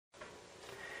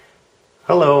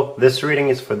Hello, this reading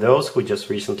is for those who just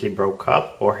recently broke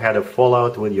up or had a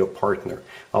fallout with your partner.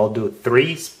 I'll do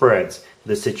 3 spreads: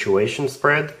 the situation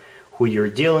spread, who you're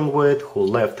dealing with, who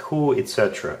left who,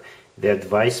 etc. The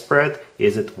advice spread,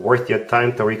 is it worth your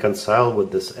time to reconcile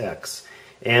with this ex?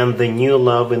 And the new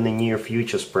love in the near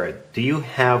future spread. Do you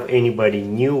have anybody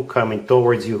new coming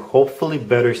towards you, hopefully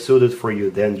better suited for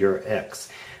you than your ex?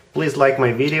 Please like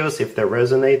my videos if they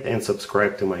resonate and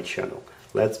subscribe to my channel.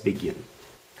 Let's begin.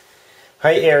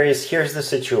 Hi Aries, here's the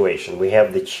situation. We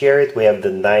have the Chariot, we have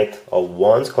the Knight of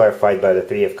Wands, clarified by the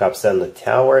Three of Cups and the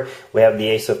Tower. We have the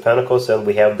Ace of Pentacles, and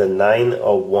we have the Nine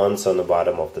of Wands on the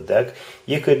bottom of the deck.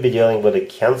 You could be dealing with a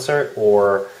Cancer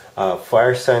or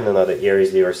fire sign, another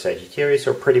Aries, Leo, or Sagittarius,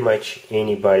 or pretty much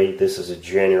anybody. This is a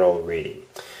general reading.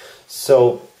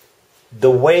 So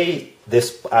the way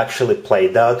this actually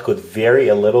played out could vary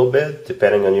a little bit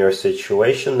depending on your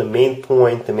situation. The main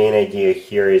point, the main idea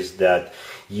here is that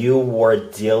you were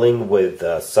dealing with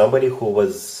somebody who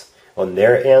was on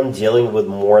their end dealing with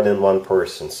more than one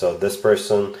person. So this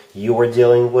person you were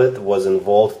dealing with was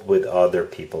involved with other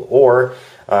people, or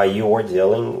you were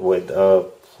dealing with a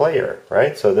player,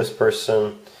 right? So this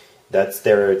person, that's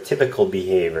their typical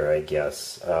behavior, I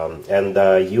guess. And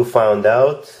you found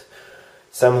out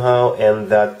somehow, and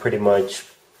that pretty much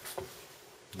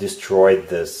destroyed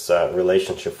this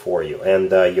relationship for you.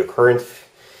 And your current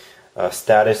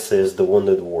status is the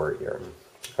Wounded Warrior.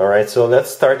 Alright, so let's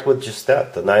start with just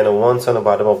that. The Nine of Wands on the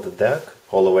bottom of the deck,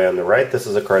 all the way on the right. This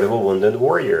is a card of a Wounded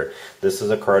Warrior. This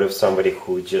is a card of somebody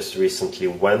who just recently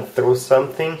went through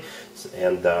something,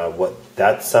 and what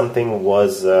that something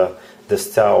was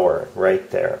this Tower right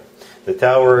there. The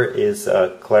Tower is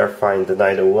clarifying the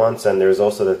Knight of Wands, and there's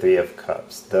also the Three of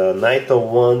Cups. The Knight of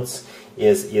Wands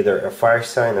is either a fire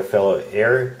sign, a fellow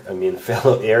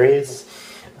Aries,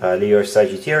 Leo or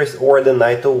Sagittarius, or the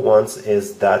Knight of Wands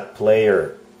is that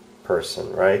player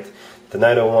person, right? The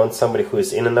Knight of Wands, somebody who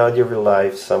is in and out of your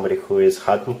life, somebody who is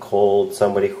hot and cold,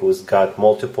 somebody who's got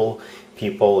multiple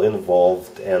people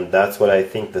involved, and that's what I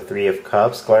think the Three of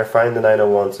Cups, clarifying the Knight of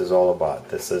Wands, is all about.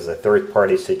 This is a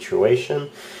third-party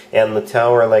situation, and the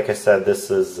Tower, like I said,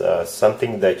 this is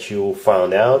something that you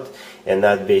found out, and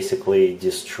that basically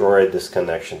destroyed this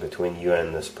connection between you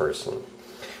and this person.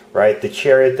 Right, the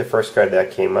Chariot, the first card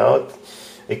that came out,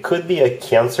 it could be a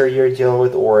Cancer you're dealing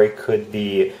with, or it could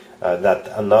be that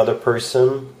another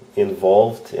person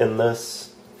involved in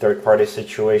this third-party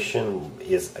situation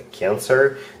is a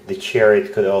Cancer. The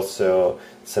Chariot could also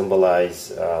symbolize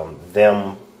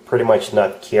them pretty much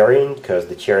not caring, because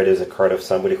the Chariot is a card of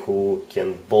somebody who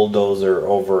can bulldozer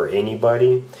over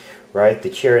anybody. Right, the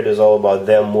Chariot is all about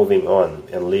them moving on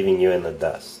and leaving you in the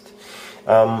dust.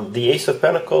 The Ace of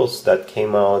Pentacles that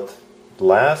came out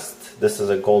last, this is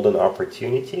a golden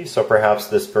opportunity, so perhaps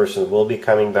this person will be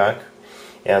coming back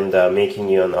and making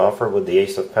you an offer with the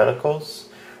Ace of Pentacles,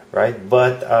 right?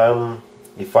 But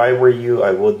if I were you,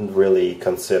 I wouldn't really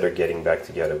consider getting back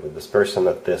together with this person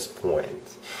at this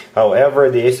point. However,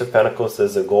 the Ace of Pentacles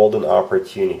is a golden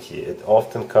opportunity. It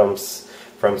often comes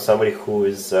from somebody who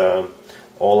is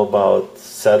all about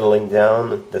settling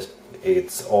down.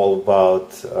 It's all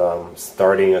about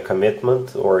starting a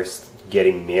commitment or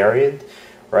getting married,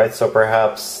 right? So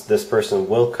perhaps this person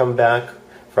will come back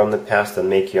from the past and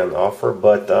make you an offer,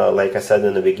 but like I said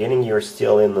in the beginning, you're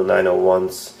still in the Nine of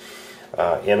Wands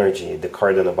energy, the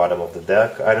card on the bottom of the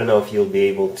deck. I don't know if you'll be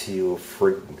able to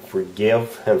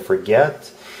forgive and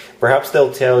forget. Perhaps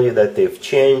they'll tell you that they've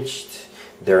changed,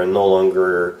 they're no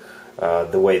longer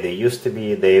the way they used to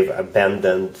be, they've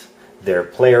abandoned their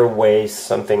player ways,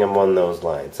 something along those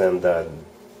lines, and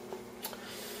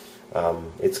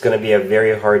it's going to be a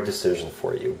very hard decision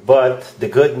for you. But the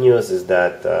good news is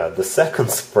that the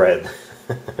second spread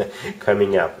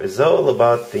coming up is all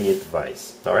about the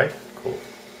advice. Alright, cool.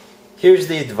 Here's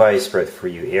the advice spread for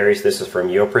you, Aries. This is from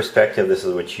your perspective. This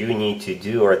is what you need to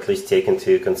do, or at least take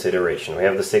into consideration. We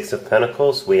have the Six of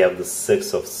Pentacles, we have the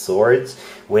Six of Swords,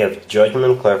 we have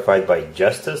Judgment clarified by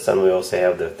Justice, and we also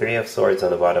have the Three of Swords on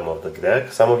the bottom of the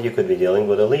deck. Some of you could be dealing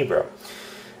with a Libra.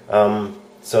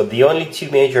 So the only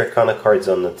two major arcana cards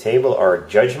on the table are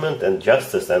Judgment and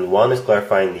Justice, and one is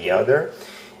clarifying the other.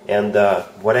 And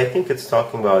what I think it's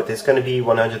talking about is going to be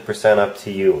 100% up to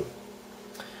you.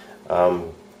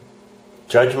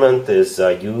 Judgment is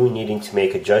you needing to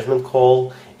make a judgment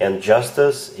call, and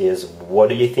Justice is what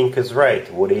do you think is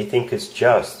right? What do you think is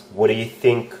just? What do you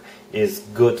think is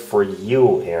good for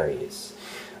you, Aries?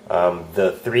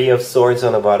 The Three of Swords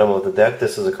on the bottom of the deck,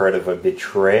 this is a card of a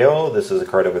betrayal, this is a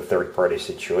card of a third-party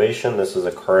situation, this is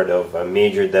a card of a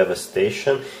major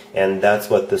devastation, and that's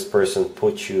what this person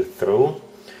put you through,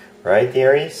 right,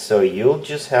 Aries? So you'll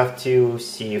just have to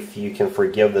see if you can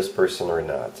forgive this person or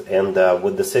not. And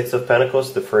with the Six of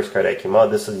Pentacles, the first card that came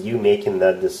out, this is you making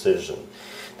that decision.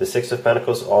 The Six of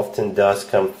Pentacles often does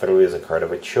come through as a card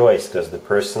of a choice, because the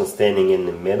person standing in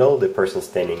the middle, the person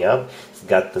standing up, has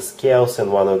got the scales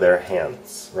in one of their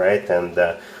hands, right? And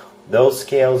those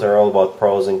scales are all about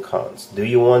pros and cons. Do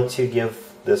you want to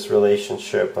give this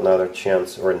relationship another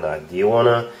chance or not? Do you want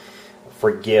to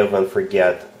forgive and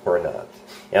forget or not?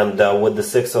 And with the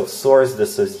Six of Swords,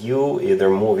 this is you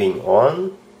either moving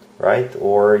on, right?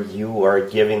 Or you are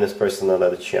giving this person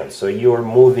another chance. So you are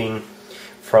moving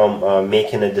from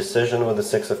making a decision with the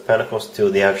Six of Pentacles to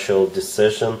the actual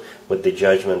decision with the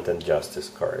Judgment and Justice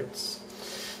cards.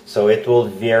 So it will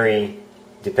vary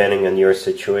depending on your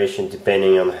situation,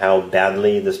 depending on how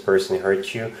badly this person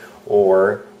hurt you,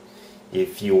 or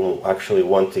if you actually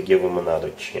want to give them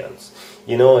another chance.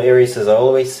 You know, Aries, as I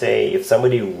always say, if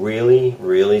somebody really,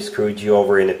 really screwed you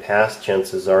over in the past,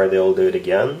 chances are they'll do it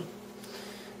again.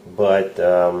 But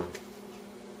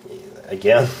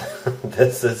again,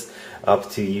 this is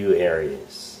up to you,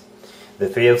 Aries. The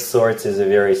Three of Swords is a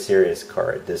very serious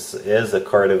card. This is a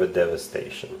card of a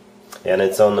devastation. And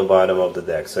it's on the bottom of the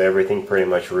deck. So everything pretty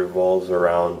much revolves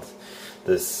around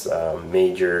this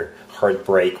major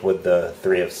heartbreak with the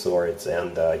Three of Swords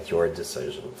and your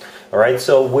decision. Alright,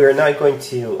 so we're not going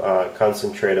to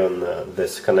concentrate on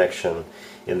this connection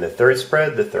in the third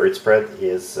spread. The third spread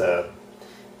is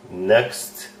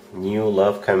next new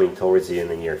love coming towards you in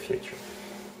the near future.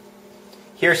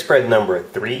 Here's spread number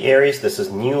 3, Aries. This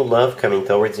is new love coming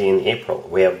towards you in April.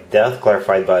 We have death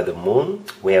clarified by the moon.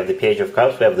 We have the Page of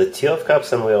Cups. We have the Two of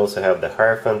Cups. And we also have the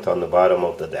Hierophant on the bottom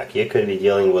of the deck. You could be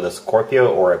dealing with a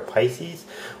Scorpio or a Pisces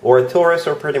or a Taurus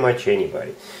or pretty much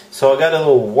anybody. So I got a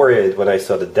little worried when I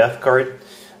saw the death card.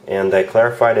 And I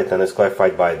clarified it, and it's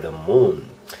clarified by the moon.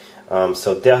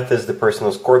 So death is the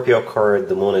personal Scorpio card.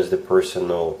 The moon is the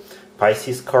personal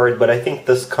Pisces card. But I think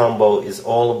this combo is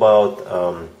all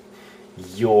about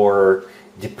your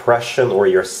depression or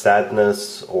your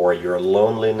sadness or your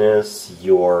loneliness,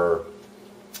 your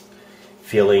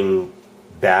feeling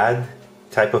bad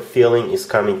type of feeling is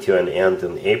coming to an end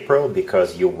in April,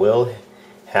 because you will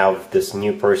have this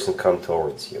new person come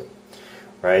towards you,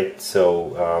 right?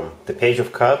 So the Page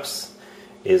of Cups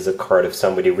is a card of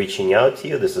somebody reaching out to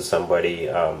you. This is somebody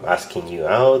asking you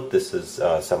out. This is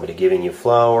somebody giving you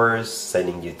flowers,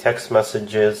 sending you text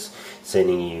messages,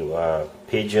 sending you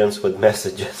pigeons with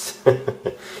messages.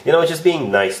 You know, just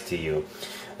being nice to you.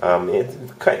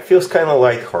 It feels kind of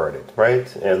lighthearted,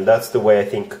 right? And that's the way I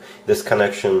think this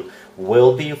connection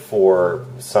will be for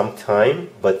some time.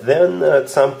 But then at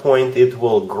some point it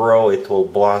will grow, it will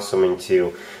blossom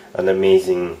into an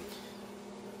amazing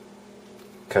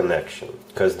connection.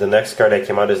 Because the next card that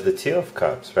came out is the Two of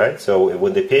Cups, right? So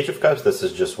with the Page of Cups, this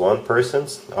is just one person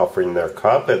offering their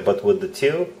cup, but with the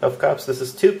Two of Cups, this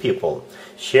is two people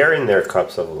sharing their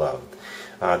cups of love.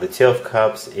 The Two of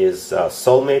Cups is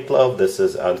soulmate love. This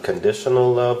is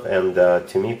unconditional love. And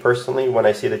to me personally, when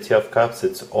I see the Two of Cups,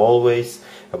 it's always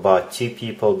about two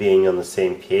people being on the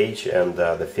same page, and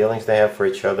the feelings they have for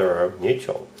each other are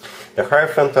mutual. The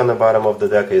Hierophant on the bottom of the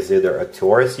deck is either a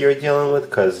Taurus you're dealing with,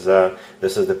 because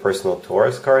this is the personal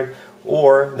Taurus card,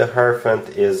 or the Hierophant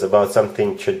is about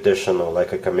something traditional,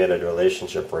 like a committed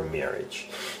relationship or marriage.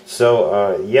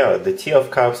 So yeah, the Two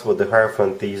of Cups with the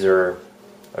Hierophant, these are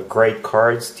great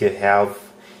cards to have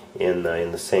in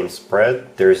the same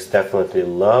spread. There's definitely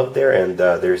love there, and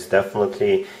there's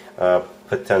definitely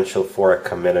potential for a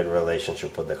committed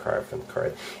relationship with the Hierophant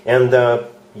card. And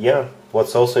yeah,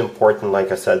 what's also important, like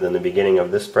I said in the beginning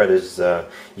of this spread, is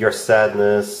your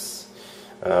sadness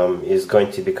is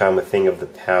going to become a thing of the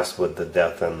past with the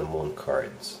Death and the Moon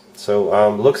cards. So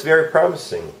looks very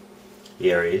promising,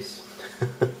 Aries.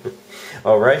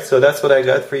 Alright, so that's what I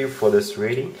got for you for this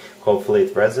reading. Hopefully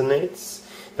it resonates.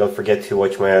 Don't forget to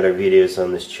watch my other videos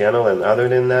on this channel. And other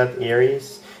than that,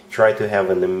 Aries, try to have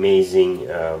an amazing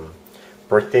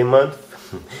birthday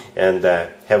month and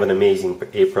have an amazing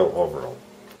April overall.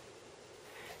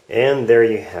 And there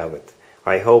you have it.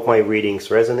 I hope my readings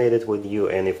resonated with you,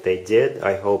 and if they did,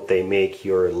 I hope they make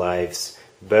your lives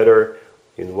better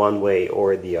in one way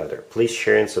or the other. Please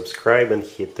share and subscribe and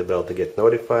hit the bell to get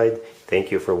notified.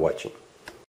 Thank you for watching.